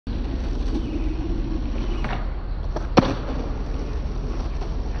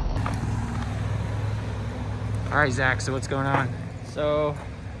All right, Zach, so what's going on? So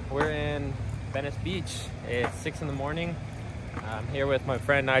we're in Venice Beach. It's 6 in the morning. I'm here with my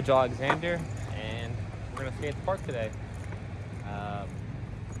friend Nigel Alexander, and we're gonna skate at the park today.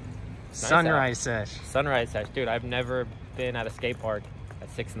 Sunrise sesh. Sunrise sesh. Dude, I've never been at a skate park at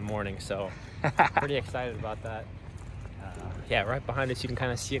 6 in the morning, so pretty excited about that. Yeah, right behind us, you can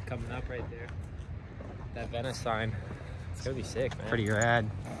kind of see it coming up right there. That Venice sign. It's gonna be sick, man. Pretty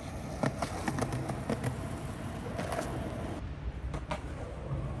rad.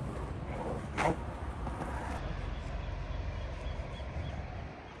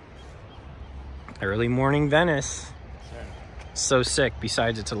 Early morning Venice. Sure. So sick.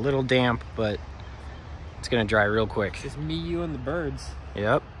 Besides, it's a little damp, but it's gonna dry real quick. Just me, you, and the birds.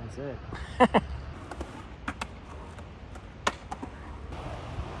 Yep. That's it.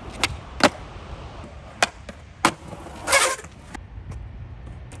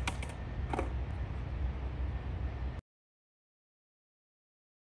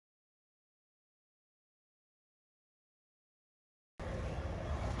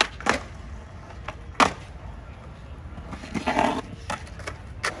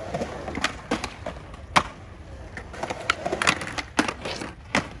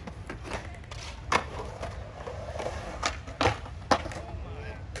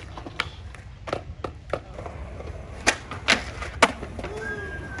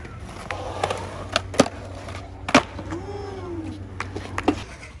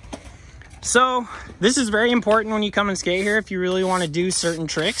 So this is very important when you come and skate here if you really want to do certain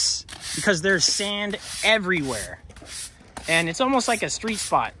tricks, because there's sand everywhere. And it's almost like a street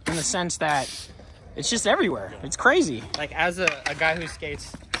spot in the sense that it's just everywhere. It's crazy. Like, as a guy who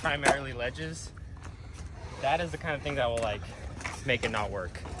skates primarily ledges, that is the kind of thing that will like make it not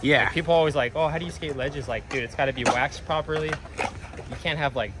work. Yeah. Like, people always like, oh, how do you skate ledges? Like, dude, it's got to be waxed properly. You can't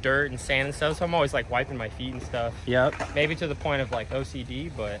have like dirt and sand and stuff. So I'm always like wiping my feet and stuff. Yep. Maybe to the point of like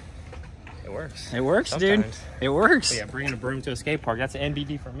OCD, but it works. It works, sometimes. dude. It works. But yeah, bringing a broom to a skate park, that's an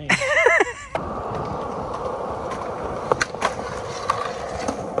NBD for me.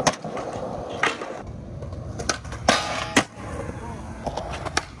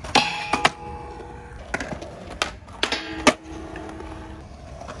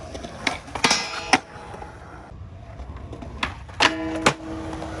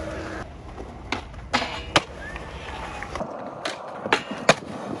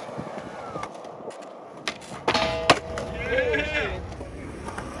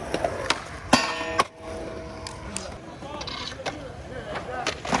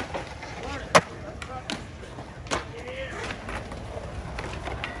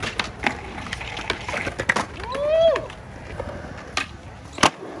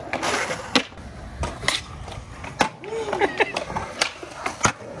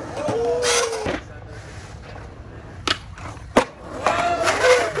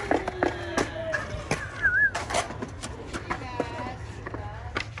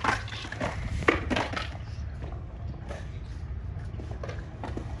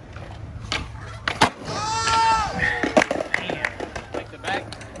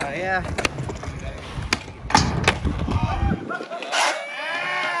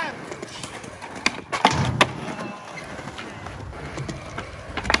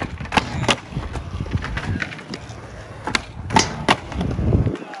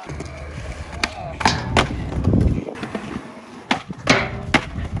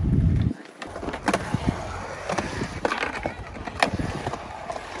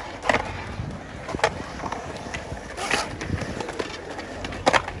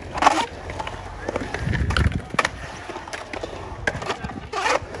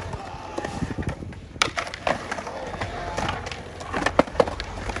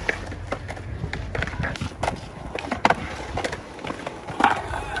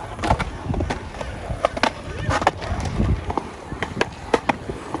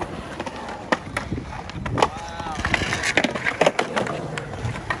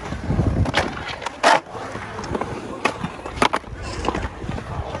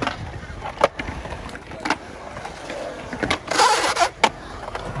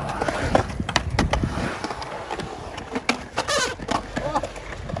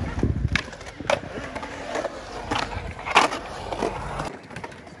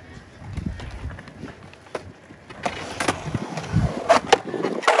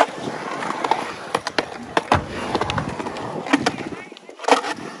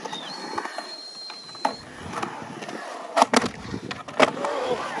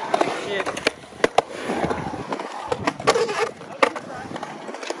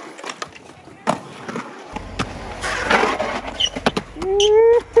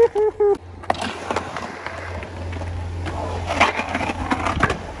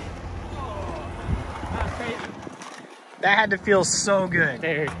 had to feel so good.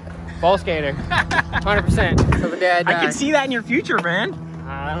 Dude, ball skater, 100%. So the day I die. I can see that in your future, man.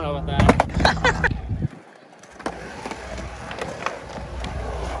 I don't know about that.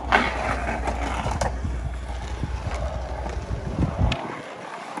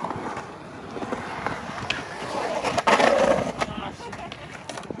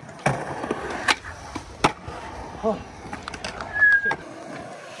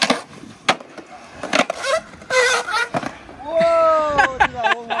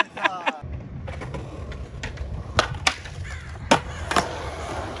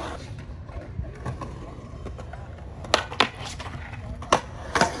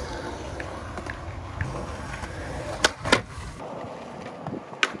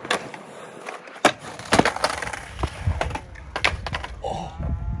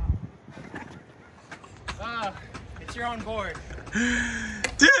 It's your own board.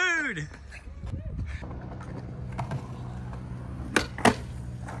 Dude!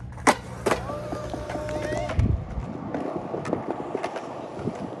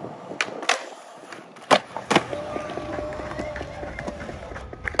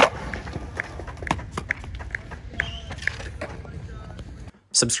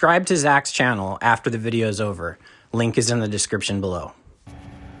 Subscribe to Zach's channel after the video is over. Link is in the description below.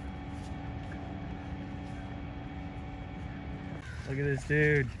 Look at this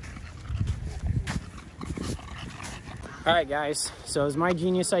dude. All right, guys. So it was my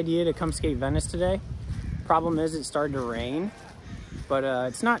genius idea to come skate Venice today. Problem is it started to rain, but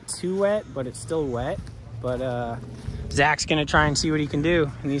it's not too wet, but it's still wet. But Zach's gonna try and see what he can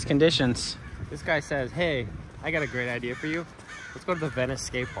do in these conditions. This guy says, hey, I got a great idea for you. Let's go to the Venice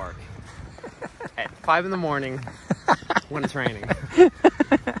Skatepark at 5 in the morning when it's raining.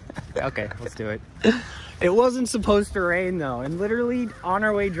 Okay, let's do it. It wasn't supposed to rain though, and literally on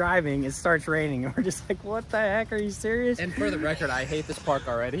our way driving, it starts raining, and we're just like, what the heck, are you serious? And for the record, I hate this park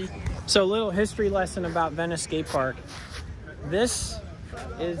already. So a little history lesson about Venice Skatepark. This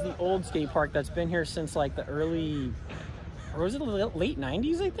is the old skate park that's been here since like the early, or was it the late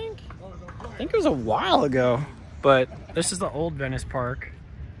 90s, I think? I think it was a while ago, but this is the old Venice Park.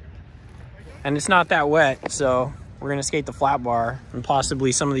 And it's not that wet, so we're gonna skate the flat bar and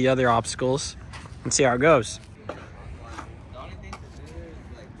possibly some of the other obstacles and see how it goes.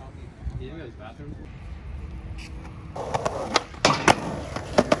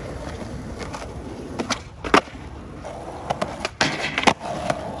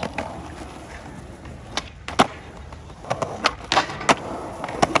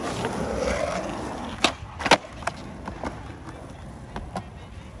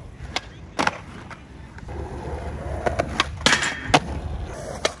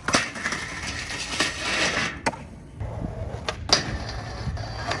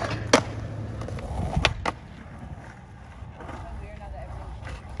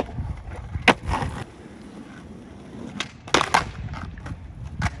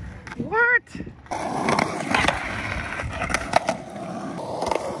 What?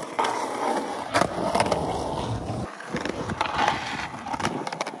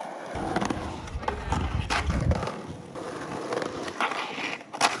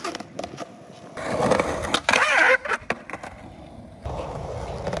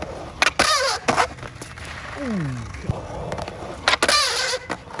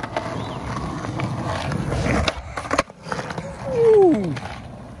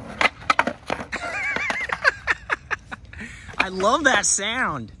 I love that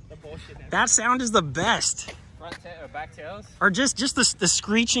sound. That sound is the best. Front tail or back tails? Or just the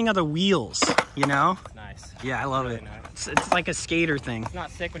screeching of the wheels, you know? Nice. Yeah, I love Really it. nice. It's like a skater thing. It's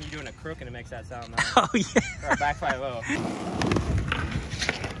not sick when you're doing a crook and it makes that sound though. Oh yeah. Or a back 5-0.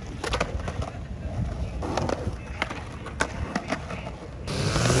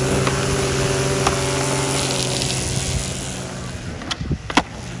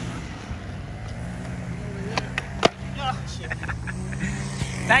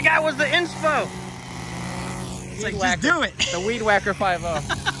 That guy was the inspo. It's like, just do it. The Weed Whacker 5-0.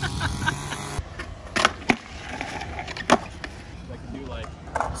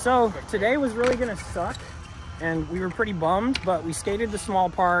 So today was really gonna suck and we were pretty bummed, but we skated the small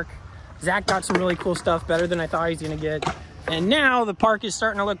park. Zach got some really cool stuff, better than I thought he was gonna get. And now the park is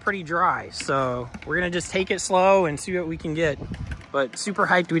starting to look pretty dry. So we're gonna just take it slow and see what we can get. But super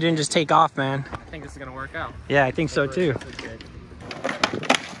hyped we didn't just take off, man. I think this is gonna work out. Yeah, I think so too.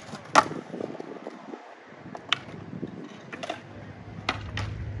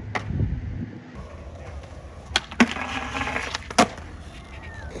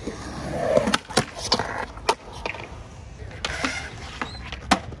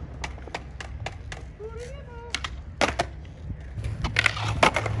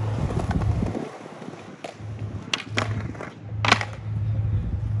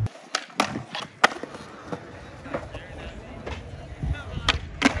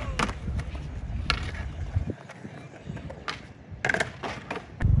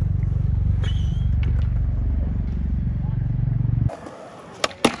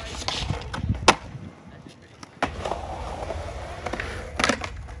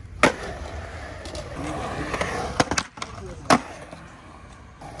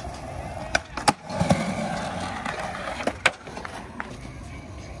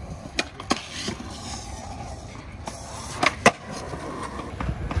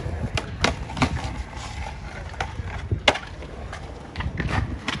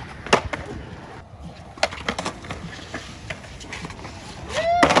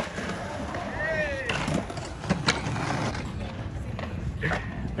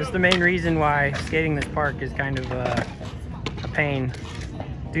 the main reason why skating this park is kind of a pain.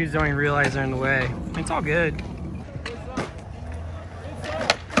 Dudes don't even realize they're in the way. It's all good.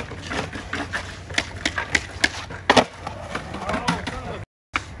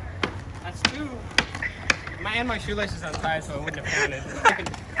 That's two. And my shoelaces untied, so it wouldn't have counted.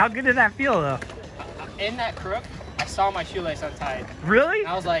 How good did that feel, though? In that crook, I saw my shoelace untied. Really? And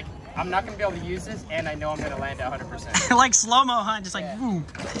I was like, I'm not going to be able to use this, and I know I'm going to land at 100%. Like slow-mo, huh? Just like, woo.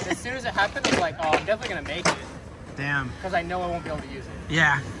 As soon as it happened, I was like, oh, I'm definitely going to make it. Damn. Because I know I won't be able to use it.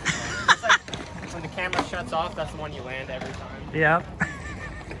 Yeah. It's like when the camera shuts off, that's the one you land every time. Yep.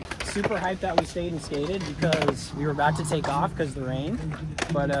 Super hyped that we stayed and skated because we were about to take off because of the rain,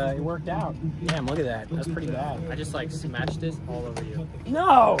 but it worked out. Damn, look at that. That's pretty bad. I just like smashed this all over you.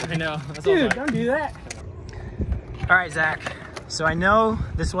 No! I know. That's Dude, don't do that. All right, Zach. So I know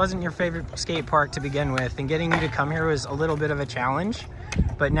this wasn't your favorite skate park to begin with, and getting you to come here was a little bit of a challenge.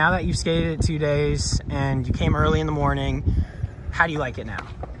 But now that you've skated it 2 days and you came early in the morning, how do you like it now?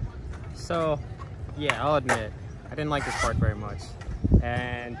 So, yeah, I'll admit, I didn't like this park very much.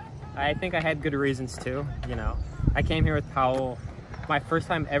 And I think I had good reasons too, you know. I came here with Powell, my first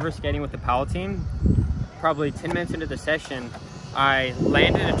time ever skating with the Powell team. Probably 10 minutes into the session, I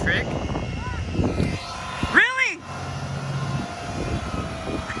landed a trick. Really?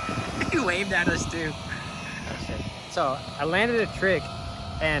 You waved at us too. So I landed a trick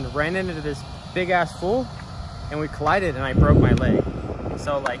and ran into this big ass fool, and we collided and I broke my leg.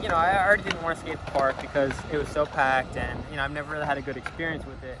 So like, you know, I already didn't want to skate the park because it was so packed, and you know, I've never really had a good experience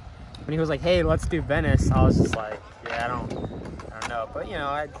with it. When he was like, hey, let's do Venice, I was just like, yeah, I don't know. But you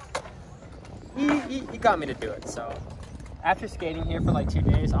know, he got me to do it. So after skating here for like 2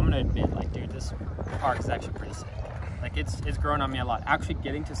 days, I'm gonna admit, like, dude, this park is actually pretty sick. Like it's grown on me a lot. Actually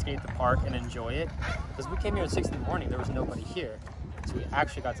getting to skate the park and enjoy it, because we came here at 6 in the morning, there was nobody here. So we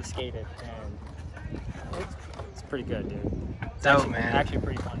actually got to skate it, and it's pretty good, dude. It's actually a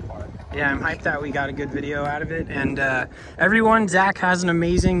pretty fun park. Yeah, I'm hyped that we got a good video out of it. And everyone, Zach has an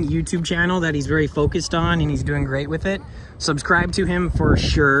amazing YouTube channel that he's very focused on, and he's doing great with it. Subscribe to him for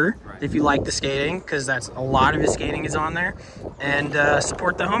sure if you like the skating, because that's a lot of his skating is on there. And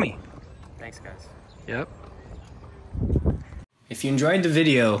support the homie. Thanks, guys. Yep. If you enjoyed the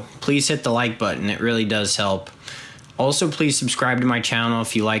video, please hit the like button. It really does help. Also, please subscribe to my channel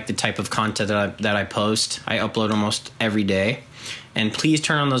if you like the type of content that I post. I upload almost every day. And please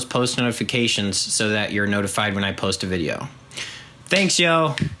turn on those post notifications so that you're notified when I post a video. Thanks,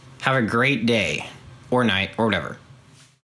 yo. Have a great day or night or whatever.